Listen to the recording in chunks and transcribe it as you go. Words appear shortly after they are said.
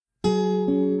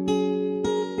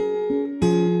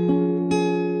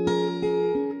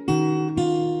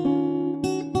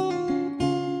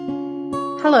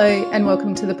Hello and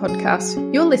welcome to the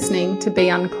podcast. You're listening to Be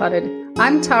Uncluttered.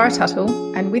 I'm Tara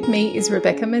Tuttle and with me is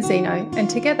Rebecca Mazzino, and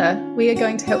together we are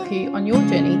going to help you on your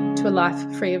journey to a life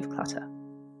free of clutter.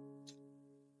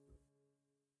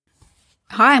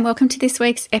 Hi and welcome to this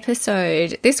week's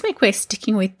episode. This week we're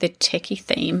sticking with the techie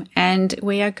theme and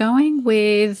we are going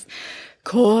with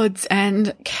cords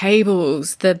and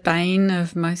cables, the bane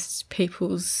of most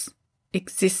people's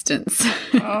existence.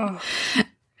 Oh,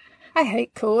 I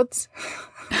hate cords.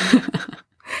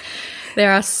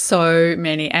 There are so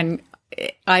many, and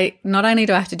I not only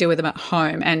do I have to deal with them at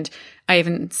home, and I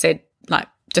even said, like,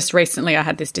 just recently I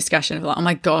had this discussion of like, oh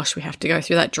my gosh, we have to go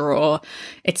through that drawer.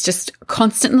 It's just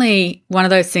constantly one of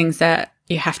those things that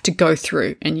you have to go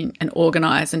through and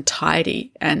organize and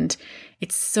tidy, and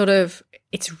it's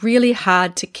really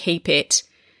hard to keep it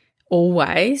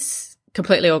always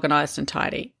completely organised and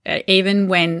tidy. Even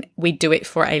when we do it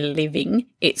for a living,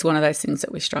 it's one of those things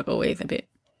that we struggle with a bit.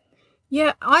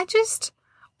 Yeah,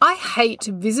 I hate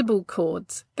visible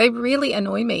cords. They really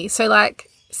annoy me. So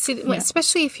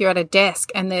especially if you're at a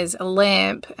desk and there's a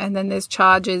lamp and then there's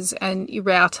chargers and your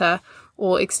router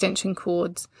or extension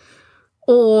cords.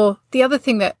 Or the other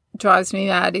thing that drives me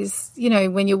mad is, you know,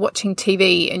 when you're watching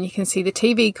TV and you can see the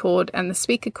TV cord and the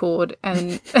speaker cord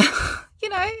and...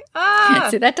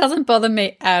 See, that doesn't bother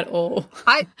me at all.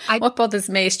 What bothers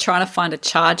me is trying to find a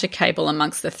charger cable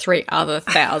amongst the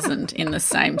 3,000 in the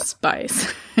same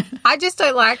space. I just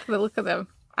don't like the look of them.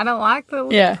 I don't like the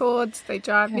look of cords. They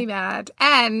drive me mad.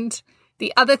 And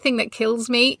the other thing that kills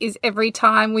me is every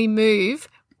time we move,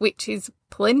 which is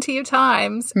plenty of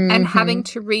times, and having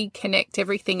to reconnect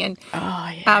everything.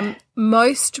 And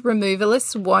most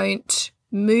removalists won't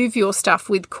move your stuff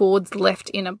with cords left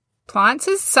in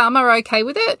appliances. Some are okay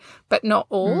with it, but not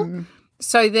all.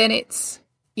 So then it's,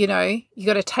 you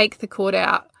got to take the cord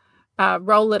out,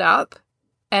 roll it up,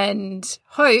 and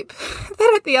hope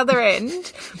that at the other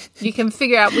end you can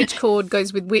figure out which cord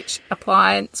goes with which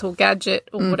appliance or gadget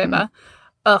or whatever.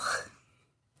 Ugh,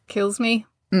 kills me.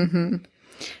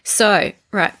 So,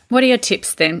 right, what are your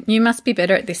tips then? You must be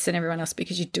better at this than everyone else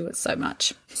because you do it so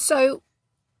much. So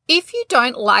if you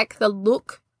don't like the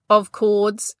look of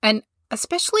cords, and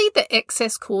especially the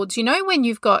excess cords, when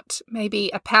you've got maybe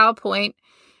a PowerPoint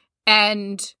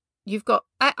and you've got,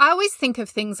 I always think of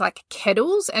things like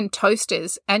kettles and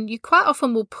toasters, and you quite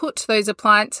often will put those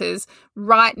appliances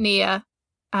right near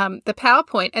the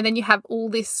PowerPoint, and then you have all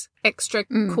this extra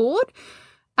cord.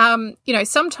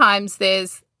 Sometimes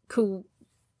there's cool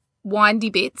windy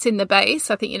bits in the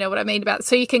base. I think you know what I mean about it.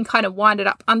 So you can kind of wind it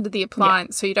up under the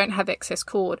appliance so you don't have excess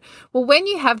cord. Well, when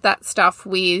you have that stuff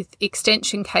with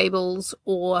extension cables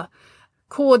or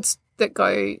cords that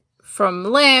go from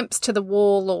lamps to the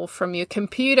wall or from your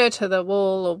computer to the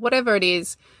wall or whatever it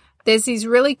is, there's these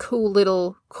really cool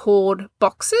little cord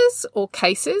boxes or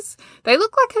cases. They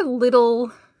look like a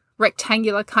little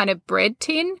rectangular kind of bread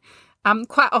tin.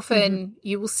 Quite often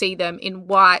you will see them in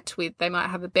white they might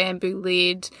have a bamboo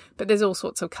lid, but there's all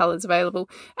sorts of colours available.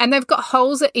 And they've got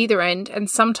holes at either end, and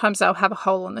sometimes they'll have a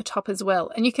hole on the top as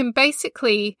well. And you can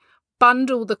basically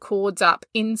bundle the cords up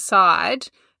inside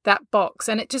that box,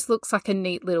 and it just looks like a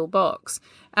neat little box.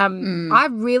 I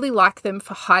really like them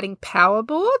for hiding power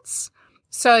boards.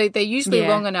 So they're usually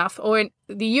long enough. Or in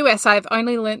the US, I've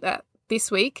only learnt that this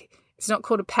week. It's not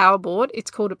called a power board. It's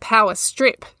called a power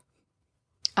strip.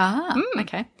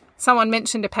 Okay. Someone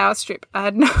mentioned a power strip. I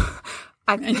had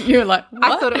and you were like, what?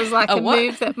 I thought it was like a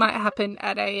move that might happen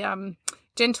at a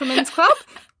gentleman's club,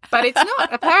 but it's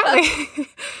not. Apparently,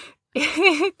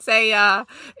 it's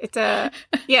a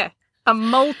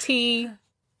multi-power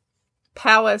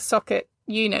socket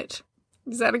unit.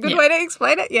 Is that a good way to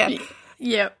explain it? Yeah.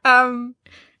 Yeah.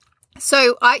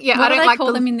 So I don't like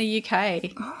call them in the UK.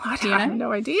 I have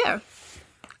no idea.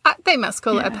 They must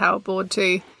call it a power board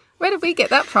too. Where did we get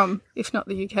that from, if not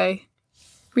the UK?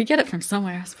 We get it from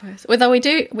somewhere, I suppose. Although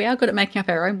we are good at making up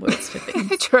our own words for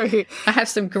things. True. I have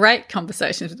some great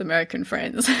conversations with American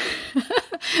friends.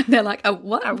 They're like,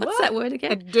 what? What's that word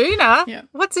again? A doona? Yeah.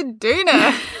 What's a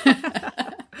doona?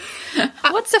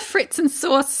 What's a Fritz and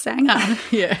Sauce Sanger?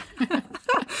 Yeah.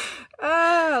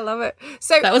 I love it.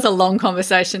 So that was a long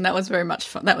conversation. That was very much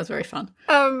fun. That was very fun.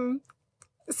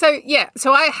 So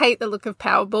I hate the look of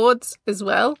power boards as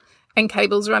well, and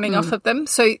cables running off of them.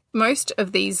 So most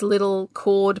of these little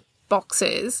cord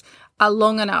boxes are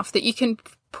long enough that you can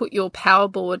put your power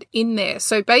board in there.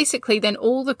 So basically then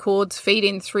all the cords feed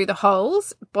in through the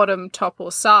holes, bottom, top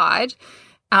or side,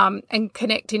 and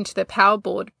connect into the power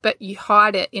board, but you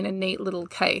hide it in a neat little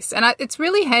case. And it's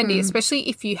really handy, especially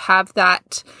if you have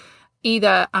that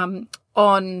either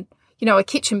on, a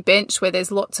kitchen bench where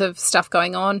there's lots of stuff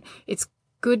going on. It's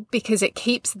good because it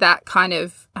keeps that kind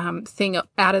of thing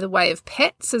out of the way of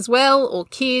pets as well, or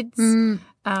kids.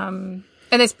 And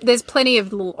there's plenty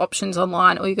of little options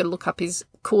online. All you got to look up is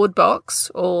cord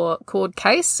box or cord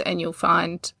case, and you'll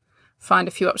find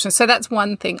a few options. So that's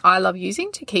one thing I love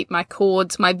using to keep my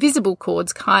cords, my visible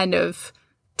cords, kind of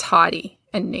tidy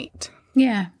and neat.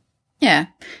 Yeah. Yeah.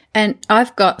 And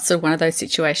I've got sort of one of those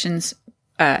situations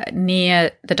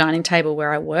near the dining table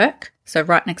where I work, so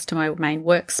right next to my main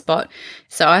work spot.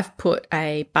 So I've put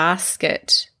a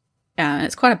basket, and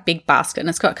it's quite a big basket, and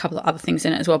it's got a couple of other things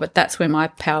in it as well, but that's where my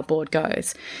power board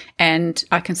goes. And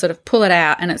I can sort of pull it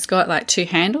out, and it's got like two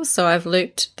handles. So I've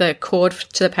looped the cord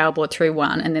to the power board through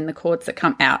one, and then the cords that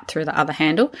come out through the other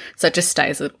handle. So it just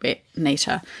stays a little bit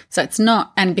neater. So it's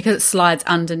not, and because it slides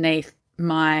underneath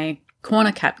my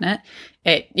corner cabinet,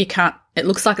 it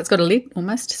looks like it's got a lid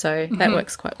almost. So that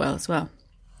works quite well as well.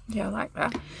 Yeah, I like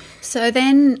that. So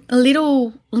then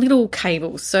little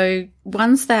cables. So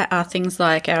ones that are things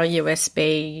like our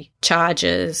USB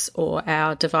chargers or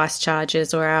our device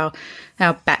chargers or our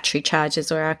battery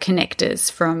chargers or our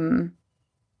connectors from,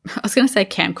 I was going to say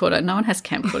camcorder. No one has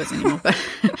camcorders anymore, but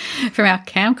from our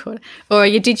camcorder or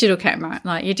your digital camera,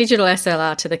 like your digital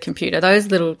SLR to the computer, those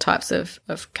little types of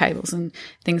cables and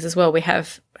things as well. We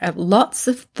have lots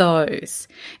of those.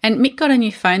 And Mick got a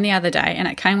new phone the other day, and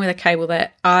it came with a cable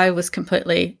that I was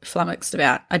completely flummoxed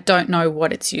about. I don't know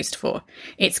what it's used for.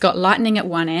 It's got lightning at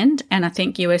one end and I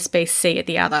think USB-C at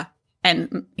the other.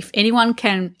 And if anyone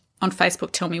can on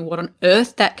Facebook tell me what on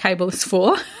earth that cable is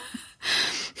for,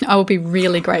 I will be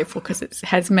really grateful, because it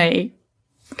has me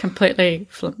completely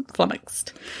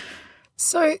flummoxed.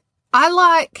 So I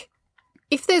like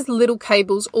if there's little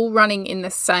cables all running in the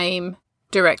same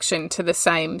direction to the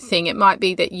same thing. It might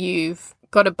be that you've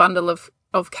got a bundle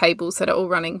of cables that are all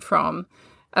running from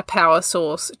a power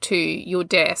source to your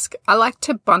desk. I like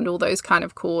to bundle those kind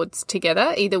of cords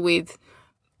together, either with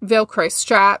Velcro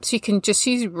straps. You can just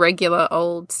use regular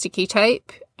old sticky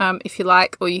tape if you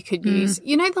like, or you could use,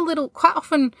 the little, quite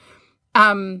often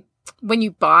when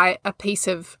you buy a piece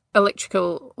of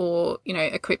electrical or,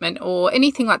 equipment or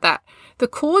anything like that, the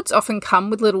cords often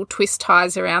come with little twist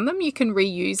ties around them. You can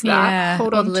reuse that. Yeah,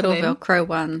 hold on little to them. Velcro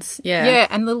ones. Yeah.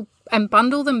 Yeah, and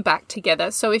bundle them back together.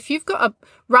 So if you've got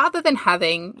rather than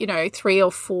having, 3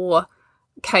 or 4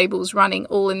 cables running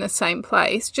all in the same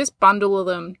place, just bundle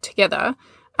them together,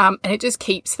 and it just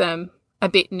keeps them a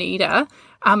bit neater.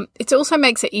 It also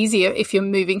makes it easier if you're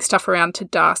moving stuff around to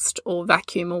dust or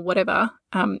vacuum or whatever,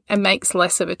 and makes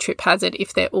less of a trip hazard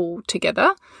if they're all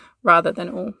together rather than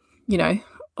all,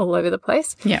 all over the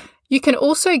place. Yeah. You can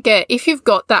also get, if you've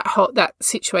got that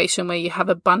situation where you have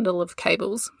a bundle of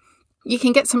cables, you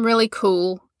can get some really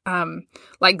cool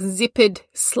like zippered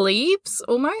sleeves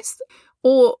almost.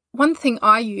 Or one thing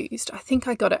I used, I think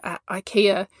I got it at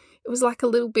IKEA, it was like a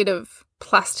little bit of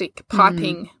plastic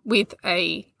piping with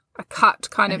a cut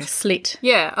kind like of a slit.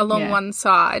 Yeah, along one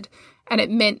side. And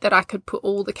it meant that I could put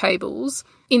all the cables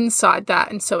inside that.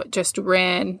 And so it just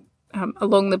ran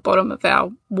along the bottom of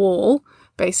our wall,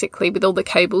 basically, with all the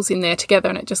cables in there together.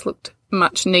 And it just looked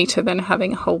much neater than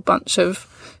having a whole bunch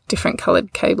of different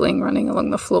coloured cabling running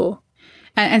along the floor.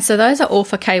 And so those are all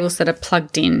for cables that are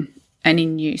plugged in and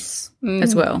in use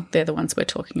as well. They're the ones we're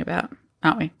talking about,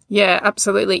 aren't we? Yeah,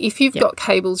 absolutely. If you've got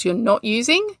cables you're not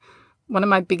using, one of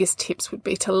my biggest tips would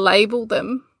be to label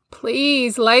them.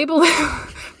 Please label them.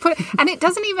 And it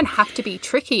doesn't even have to be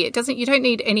tricky. You don't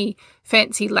need any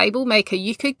fancy label maker.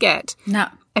 You could get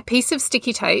a piece of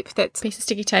sticky tape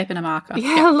and a marker.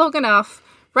 Yeah, long enough.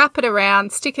 Wrap it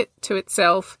around, stick it to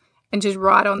itself, and just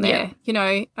write on there.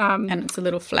 And it's a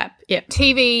little flap. Yeah.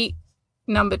 TV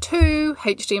number 2,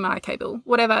 HDMI cable,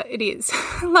 whatever it is.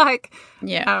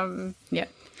 Yeah.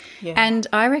 And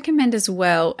I recommend as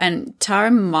well, and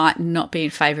Tara might not be in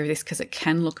favour of this because it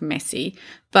can look messy,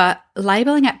 but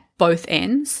labelling at both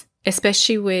ends,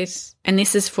 especially with, and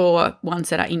this is for ones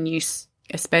that are in use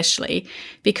especially,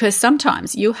 because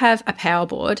sometimes you'll have a power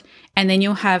board and then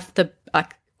you'll have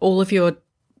all of your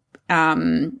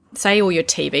say all your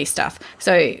TV stuff.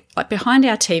 So like behind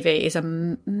our TV is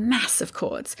a massive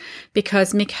cords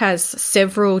because Mick has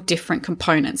several different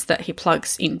components that he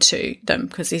plugs into them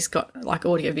because he's got like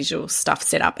audiovisual stuff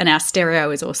set up, and our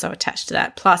stereo is also attached to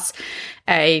that, plus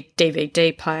a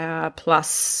DVD player,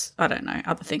 plus I don't know,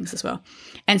 other things as well.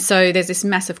 And so there's this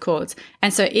massive cords.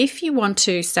 And so if you want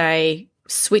to say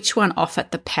switch one off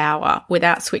at the power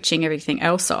without switching everything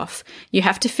else off, you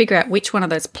have to figure out which one of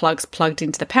those plugs plugged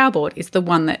into the power board is the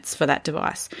one that's for that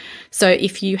device. So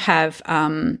if you have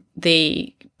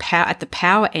the power at the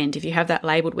power end, if you have that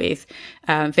labelled with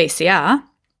VCR,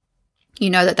 you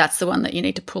know that that's the one that you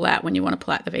need to pull out when you want to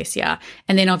pull out the VCR.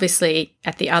 And then obviously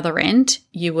at the other end,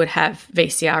 you would have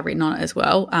VCR written on it as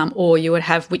well, or you would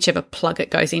have whichever plug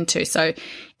it goes into. So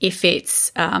if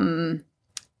it's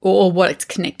or what it's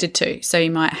connected to. So you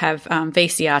might have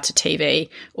VCR to TV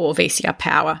or VCR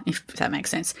power, if that makes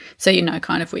sense. So you know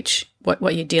kind of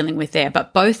what you're dealing with there.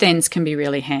 But both ends can be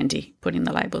really handy, putting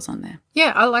the labels on there.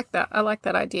 Yeah, I like that. I like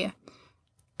that idea.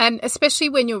 And especially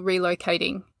when you're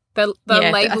relocating. The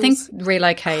labels. I think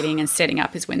relocating and setting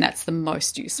up is when that's the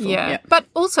most useful. Yeah. But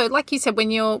also, like you said,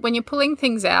 when you're pulling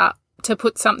things out to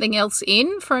put something else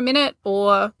in for a minute,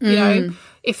 or, you know,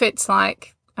 if it's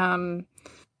like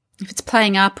if it's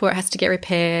playing up or it has to get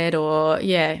repaired, or,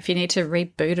 if you need to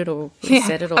reboot it or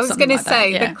reset it or something like that. I was going to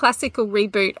say, the classical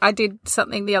reboot, I did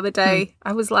something the other day.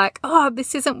 I was like,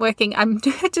 this isn't working. I'm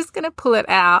just going to pull it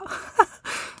out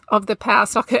of the power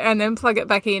socket and then plug it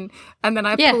back in. And then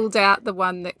I pulled out the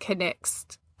one that connects,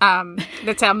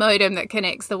 that's our modem that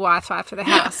connects the Wi-Fi for the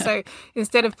house. So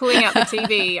instead of pulling out the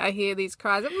TV, I hear these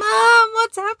cries of, Mom,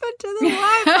 what's happened to the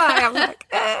Wi-Fi? I'm like,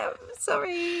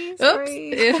 sorry.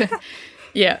 Oops.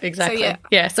 Yeah, exactly.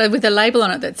 So, so with a label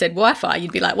on it that said Wi-Fi,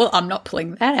 you'd be like, well, I'm not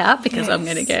pulling that out because I'm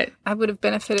going to get I would have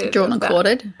benefited drawn and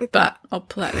quartered, but I'll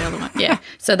pull out the other one. Yeah.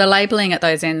 So the labeling at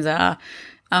those ends are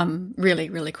really,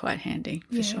 really quite handy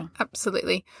for sure.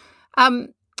 Absolutely.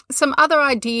 Some other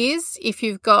ideas if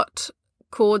you've got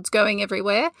cords going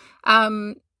everywhere.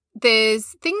 There's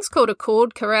things called a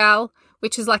cord corral,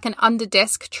 which is like an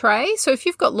under-desk tray. So if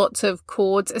you've got lots of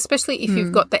cords, especially if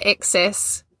you've got the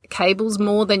excess cables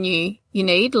more than you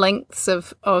need, lengths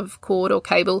of cord or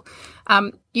cable,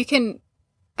 you can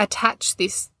attach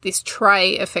this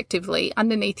tray effectively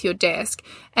underneath your desk,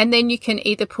 and then you can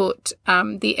either put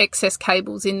the excess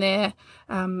cables in there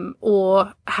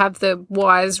or have the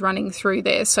wires running through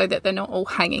there so that they're not all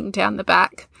hanging down the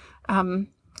back, and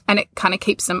it kind of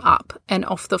keeps them up and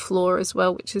off the floor as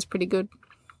well, which is pretty good.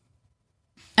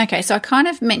 Okay, so I kind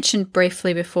of mentioned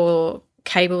briefly before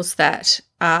cables that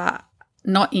are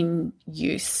not in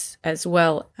use as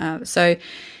well. So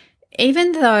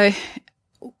even though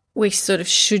we sort of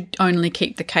should only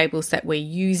keep the cables that we're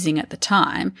using at the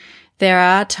time, there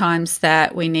are times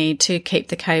that we need to keep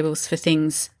the cables for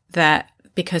things that,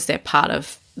 because they're part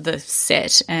of the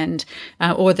set, and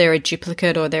or they're a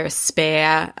duplicate, or they're a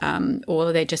spare,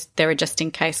 or they're a just in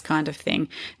case kind of thing,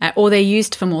 or they're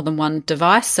used for more than one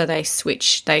device, so they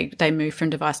switch, they move from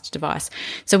device to device.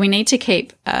 So we need to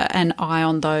keep an eye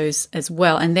on those as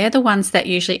well, and they're the ones that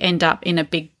usually end up in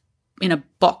a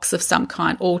box of some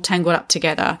kind, all tangled up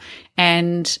together,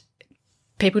 and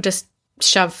people just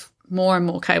shove more and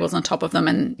more cables on top of them,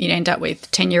 and you end up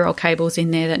with 10-year-old cables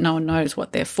in there that no one knows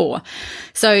what they're for.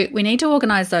 So we need to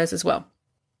organise those as well.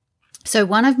 So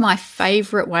one of my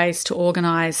favourite ways to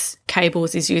organise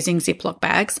cables is using Ziploc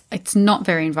bags. It's not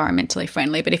very environmentally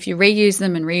friendly, but if you reuse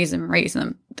them and reuse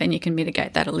them, then you can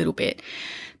mitigate that a little bit.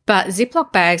 But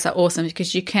Ziploc bags are awesome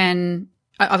because you can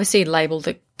obviously label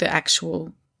the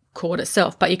actual cord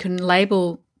itself, but you can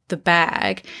label the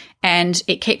bag, and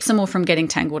it keeps them all from getting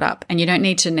tangled up, and you don't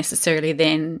need to necessarily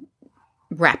then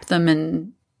wrap them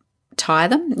and tie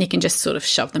them. You can just sort of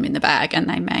shove them in the bag, and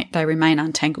they remain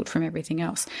untangled from everything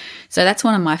else. So that's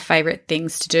one of my favorite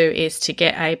things to do, is to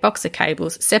get a box of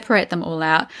cables, separate them all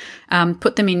out,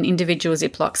 put them in individual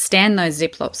Ziplocs, stand those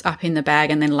Ziplocs up in the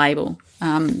bag, and then label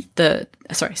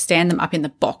stand them up in the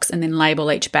box and then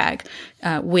label each bag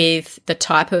with the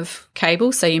type of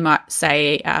cable. So you might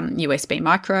say USB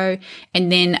micro,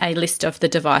 and then a list of the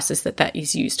devices that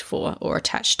is used for or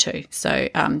attached to. So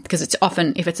because it's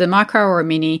often, if it's a micro or a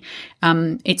mini,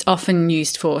 it's often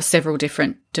used for several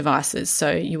different devices.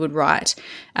 So you would write,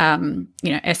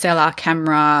 SLR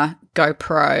camera,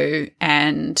 GoPro,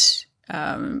 and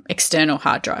external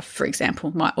hard drive, for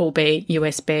example, might all be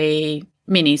USB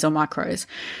minis or micros.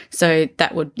 So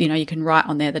that would, you can write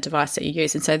on there the device that you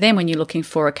use. And so then when you're looking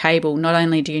for a cable, not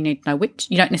only do you need to know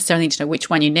you don't necessarily need to know which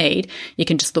one you need, you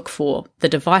can just look for the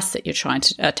device that you're trying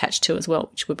to attach to as well,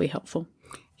 which would be helpful.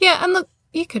 Yeah, and look,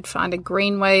 you could find a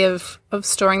green way of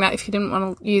storing that. If you didn't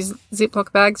want to use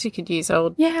Ziploc bags, you could use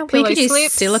old pillow we could slips.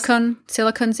 Use silicone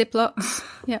Ziplocs.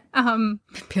 Yeah.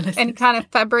 Any kind of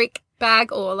fabric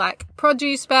bag, or like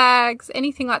produce bags,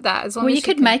 anything like that. As long as you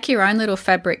could make your own little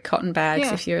fabric cotton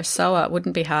bags if you're a sewer. It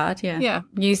wouldn't be hard. Yeah.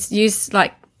 Use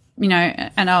like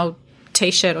an old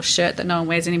t-shirt or shirt that no one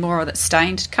wears anymore or that's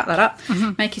stained. Cut that up.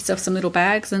 Mm-hmm. Make yourself some little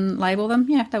bags and label them.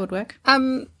 Yeah, that would work.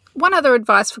 One other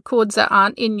advice for cords that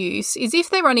aren't in use is if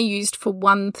they're only used for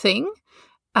one thing,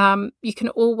 you can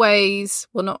always,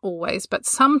 well, not always, but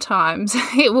sometimes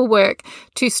it will work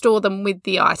to store them with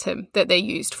the item that they're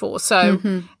used for.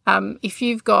 So if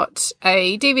you've got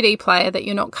a DVD player that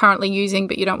you're not currently using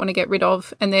but you don't want to get rid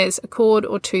of, and there's a cord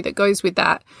or two that goes with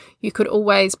that, you could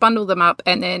always bundle them up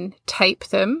and then tape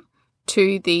them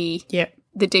to the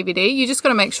DVD. You just got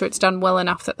to make sure it's done well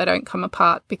enough that they don't come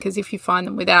apart, because if you find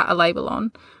them without a label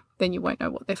on, then you won't know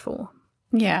what they're for.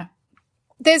 Yeah.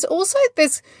 There's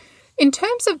in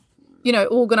terms of,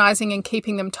 organising and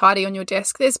keeping them tidy on your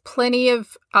desk, there's plenty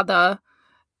of other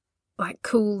like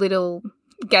cool little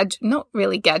not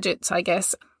really gadgets, I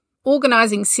guess,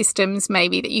 organising systems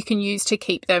maybe that you can use to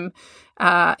keep them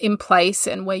in place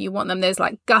and where you want them. There's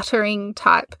like guttering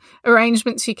type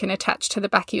arrangements you can attach to the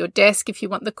back of your desk if you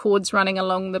want the cords running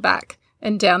along the back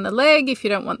and down the leg, if you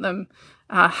don't want them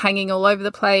hanging all over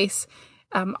the place.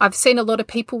 I've seen a lot of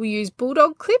people use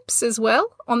bulldog clips as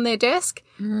well on their desk,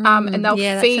 and they'll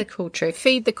that's a cool trick.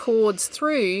 Feed the cords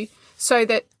through so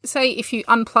that, say, if you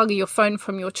unplug your phone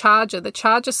from your charger, the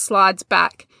charger slides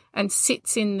back and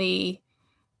sits in the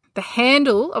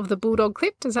handle of the bulldog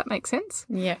clip. Does that make sense?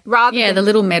 Yeah. The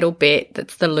little metal bit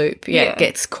that's the loop. Yeah,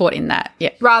 gets caught in that.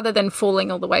 Yeah. Rather than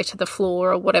falling all the way to the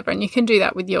floor or whatever. And you can do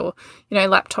that with your,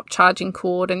 laptop charging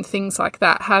cord and things like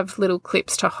that. Have little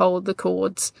clips to hold the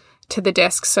cords to the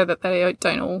desk so that they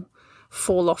don't all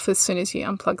fall off as soon as you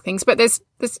unplug things. But there's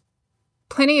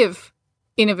plenty of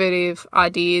innovative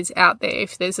ideas out there.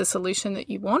 If there's a solution that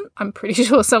you want, I'm pretty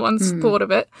sure someone's thought of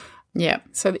it. Yeah.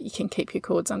 So that you can keep your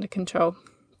cords under control.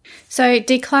 So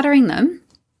decluttering them,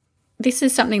 this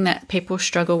is something that people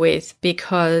struggle with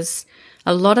because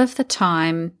a lot of the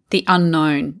time the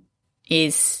unknown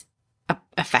is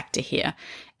a factor here.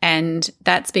 And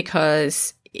that's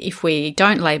because if we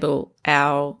don't label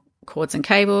our cords and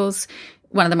cables,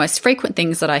 one of the most frequent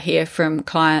things that I hear from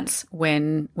clients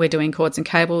when we're doing cords and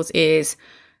cables is,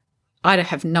 I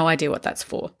have no idea what that's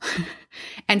for.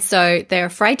 And so they're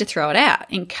afraid to throw it out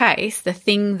in case the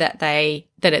thing that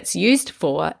it's used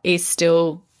for is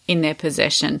still in their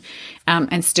possession,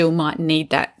 and still might need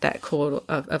that cord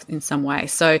of in some way.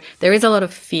 So there is a lot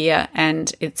of fear,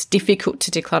 and it's difficult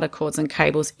to declutter cords and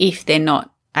cables if they're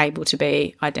not able to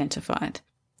be identified.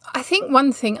 I think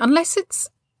one thing, unless it's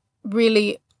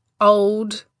really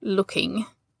old looking,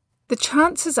 the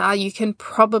chances are you can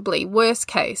probably, worst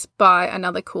case, buy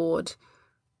another cord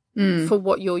for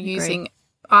what you're using.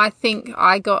 I think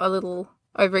I got a little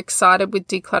overexcited with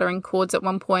decluttering cords at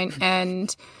one point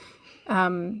and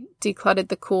decluttered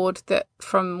the cord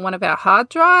from one of our hard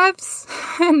drives.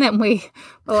 And then we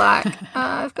were like,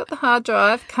 I've got the hard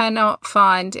drive, cannot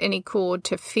find any cord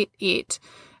to fit it.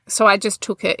 So I just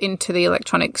took it into the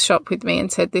electronics shop with me and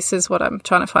said, this is what I'm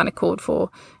trying to find a cord for,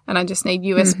 and I just need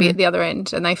USB at the other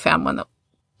end. And they found one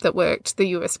that worked.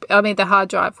 The hard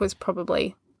drive was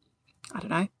probably,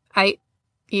 8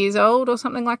 years old or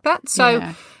something like that.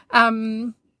 So,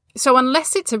 so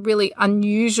unless it's a really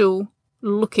unusual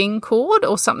looking cord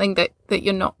or something that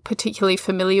you're not particularly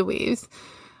familiar with,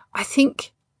 I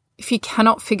think if you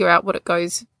cannot figure out what it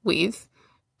goes with,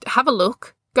 have a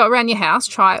look. Go around your house,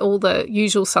 try all the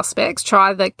usual suspects,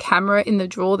 try the camera in the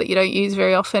drawer that you don't use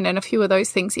very often and a few of those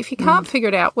things. If you can't figure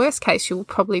it out, worst case, you'll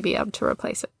probably be able to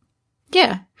replace it.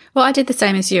 Yeah. Well, I did the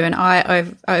same as you, and I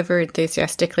over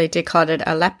enthusiastically decluttered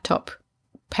a laptop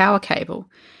power cable,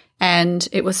 and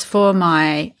it was for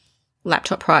my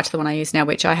laptop prior to the one I use now,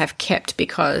 which I have kept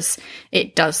because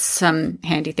it does some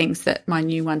handy things that my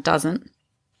new one doesn't.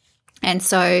 And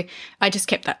so I just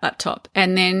kept that laptop,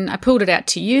 and then I pulled it out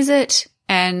to use it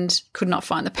and could not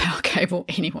find the power cable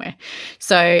anywhere.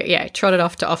 So, trotted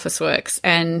off to Officeworks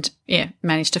and,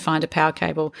 managed to find a power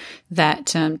cable that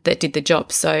did the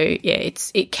job. So,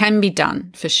 it can be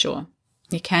done for sure.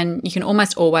 You can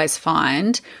almost always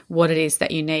find what it is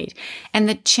that you need. And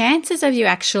the chances of you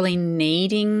actually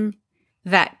needing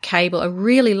that cable are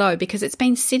really low because it's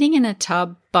been sitting in a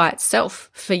tub by itself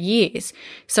for years.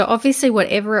 So obviously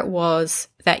whatever it was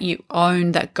that you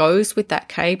own that goes with that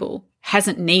cable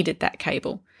hasn't needed that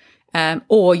cable,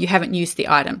 or you haven't used the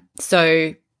item.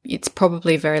 So it's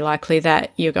probably very likely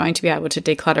that you're going to be able to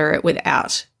declutter it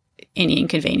without any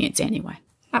inconvenience anyway.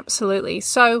 Absolutely.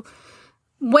 So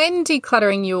when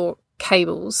decluttering your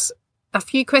cables, a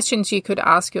few questions you could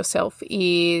ask yourself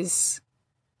is,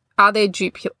 are there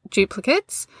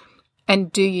duplicates,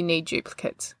 and do you need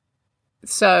duplicates?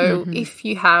 So if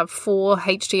you have 4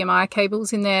 HDMI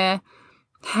cables in there,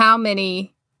 how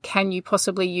many can you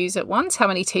possibly use at once? How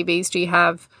many TVs do you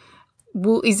have?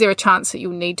 Is there a chance that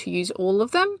you'll need to use all of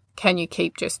them? Can you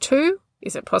keep just 2?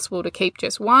 Is it possible to keep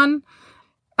just 1?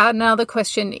 Another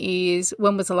question is,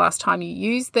 when was the last time you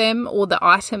used them, or the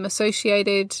item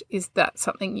associated? Is that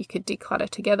something you could declutter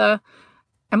together?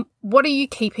 And what are you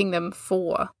keeping them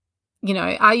for? You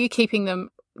know, are you keeping them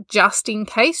just in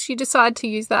case you decide to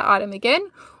use that item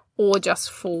again, or just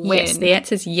for when? Yes, the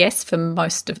answer is yes for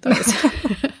most of those.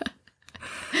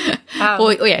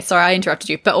 Sorry, I interrupted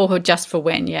you, but or just for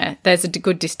when, yeah. There's a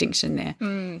good distinction there.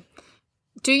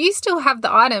 Do you still have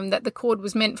the item that the cord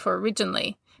was meant for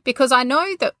originally? Because I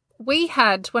know that we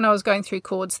had, when I was going through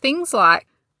cords, things like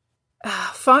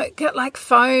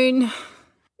phone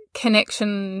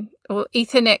connection or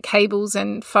Ethernet cables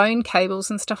and phone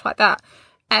cables and stuff like that.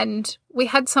 And we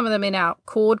had some of them in our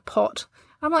cord pot.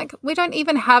 I'm like, we don't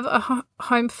even have a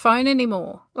home phone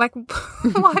anymore. Like,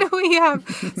 why do we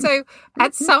have? So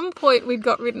at some point we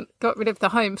got rid of the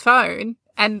home phone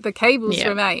and the cables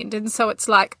remained. And so it's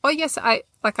like, oh yes, I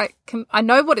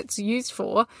know what it's used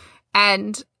for,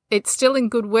 and it's still in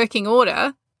good working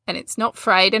order, and it's not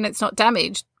frayed and it's not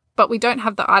damaged, but we don't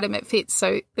have the item it fits,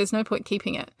 so there's no point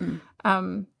keeping it.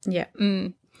 And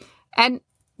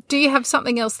do you have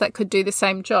something else that could do the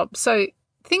same job? So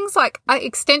things like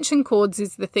extension cords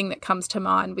is the thing that comes to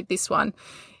mind with this one.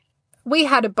 We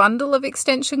had a bundle of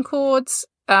extension cords,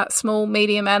 small,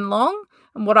 medium and long,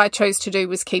 and what I chose to do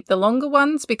was keep the longer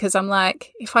ones, because I'm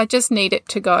like, if I just need it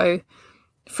to go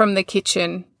from the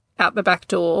kitchen out the back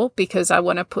door because I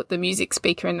want to put the music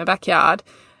speaker in the backyard,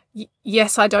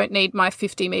 yes, I don't need my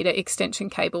 50-metre extension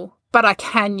cable, but I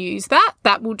can use that.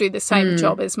 That will do the same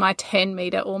job as my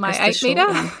 10-metre or my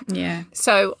 8-metre. Yeah.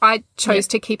 So I chose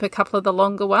to keep a couple of the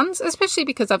longer ones, especially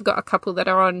because I've got a couple that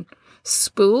are on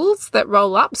spools that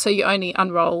roll up, so you only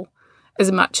unroll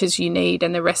as much as you need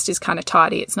and the rest is kind of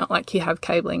tidy. It's not like you have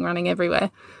cabling running everywhere.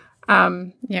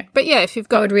 But yeah, if you've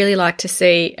got... I would really like to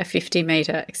see a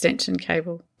 50-metre extension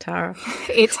cable, Tara.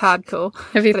 It's hardcore,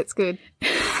 but it's good.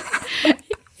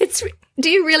 Do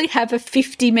you really have a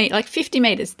 50-metre, like 50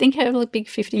 metres? Think how big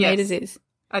 50 metres is.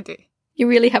 I do. You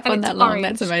really have one it's that long? orange.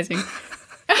 That's amazing.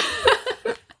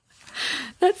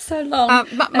 That's so long.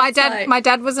 My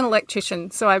dad was an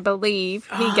electrician, so I believe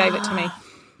he gave it to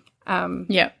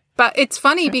me. But it's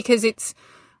funny because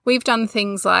we've done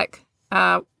things like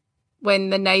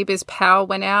when the neighbour's power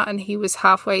went out and he was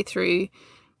halfway through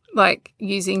like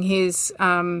using his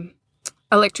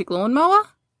electric lawnmower.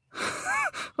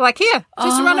 Like, here,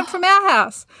 just run it from our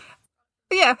house.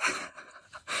 Yeah.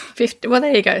 50. Well,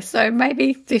 there you go. So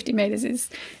maybe 50 metres is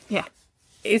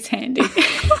handy.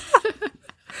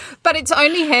 But it's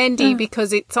only handy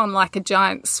because it's on like a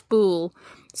giant spool.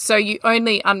 So you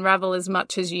only unravel as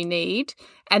much as you need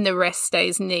and the rest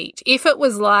stays neat. If it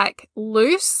was like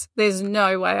loose, there's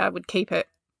no way I would keep it.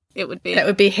 That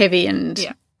would be heavy and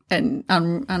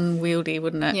unwieldy,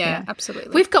 wouldn't it? Yeah,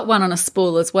 absolutely. We've got one on a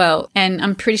spool as well, and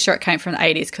I'm pretty sure it came from the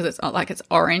 80s because it's not like it's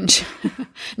orange.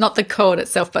 Not the cord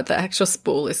itself, but the actual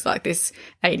spool is like this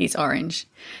 80s orange.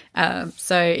 And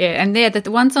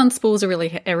the ones on spools are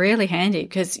really handy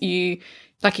because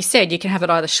like you said, you can have it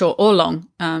either short or long,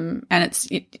 and it's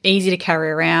easy to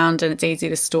carry around and it's easy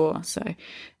to store. So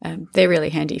they're really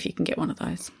handy if you can get one of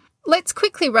those. Let's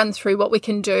quickly run through what we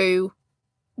can do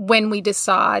when we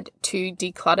decide to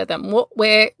declutter them.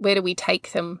 Where do we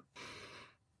take them?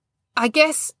 I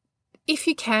guess if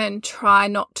you can, try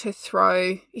not to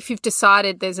throw, if you've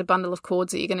decided there's a bundle of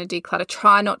cords that you're going to declutter,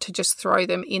 try not to just throw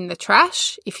them in the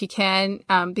trash if you can,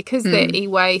 because they're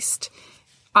e-waste.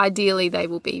 Ideally, they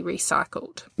will be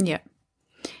recycled. Yeah.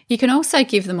 You can also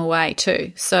give them away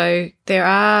too. So there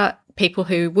are people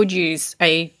who would use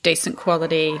a decent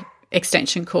quality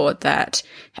extension cord that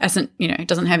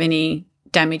doesn't have any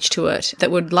damage to it, that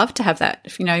would love to have that.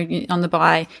 If, on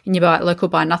the in your local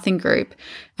Buy Nothing group,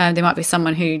 there might be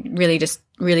someone who really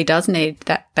does need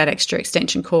that extra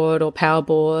extension cord or power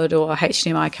board or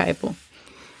HDMI cable.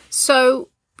 So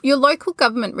your local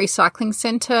government recycling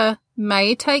centre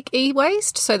may take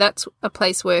e-waste, so that's a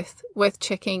place worth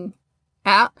checking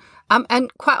out. And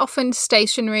quite often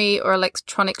stationery or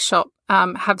electronic shop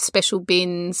have special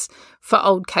bins for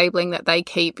old cabling that they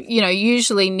keep,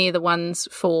 usually near the ones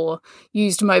for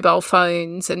used mobile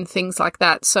phones and things like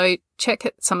that. So check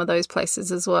at some of those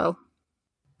places as well.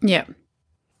 Yeah.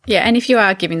 Yeah, and if you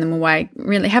are giving them away,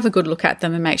 really have a good look at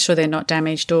them and make sure they're not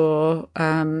damaged or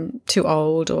too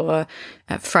old or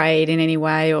frayed in any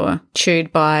way or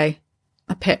chewed by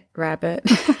a pet rabbit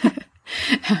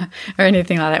or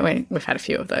anything like that. We've had a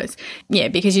few of those. Yeah,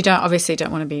 because you don't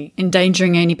want to be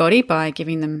endangering anybody by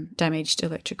giving them damaged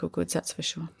electrical goods, that's for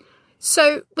sure.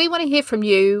 So we want to hear from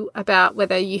you about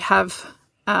whether you have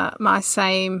my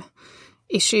same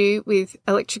issue with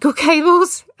electrical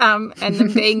cables and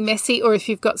them being messy, or if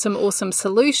you've got some awesome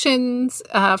solutions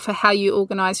for how you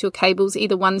organise your cables,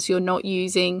 either ones you're not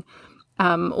using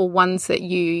or ones that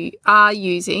you are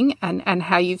using, and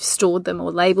how you've stored them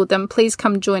or labelled them, please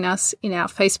come join us in our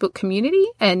Facebook community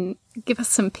and give us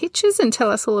some pictures and tell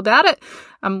us all about it.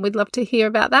 We'd love to hear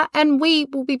about that, and we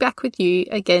will be back with you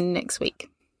again next week.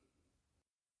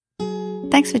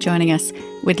 Thanks for joining us.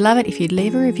 We'd love it if you'd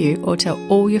leave a review or tell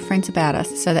all your friends about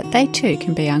us so that they too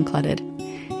can be uncluttered.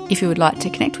 If you would like to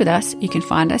connect with us, you can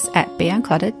find us at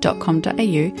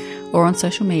beuncluttered.com.au or on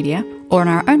social media, or on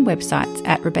our own websites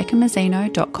at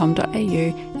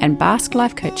rebeccamazzino.com.au and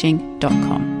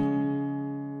basklifecoaching.com.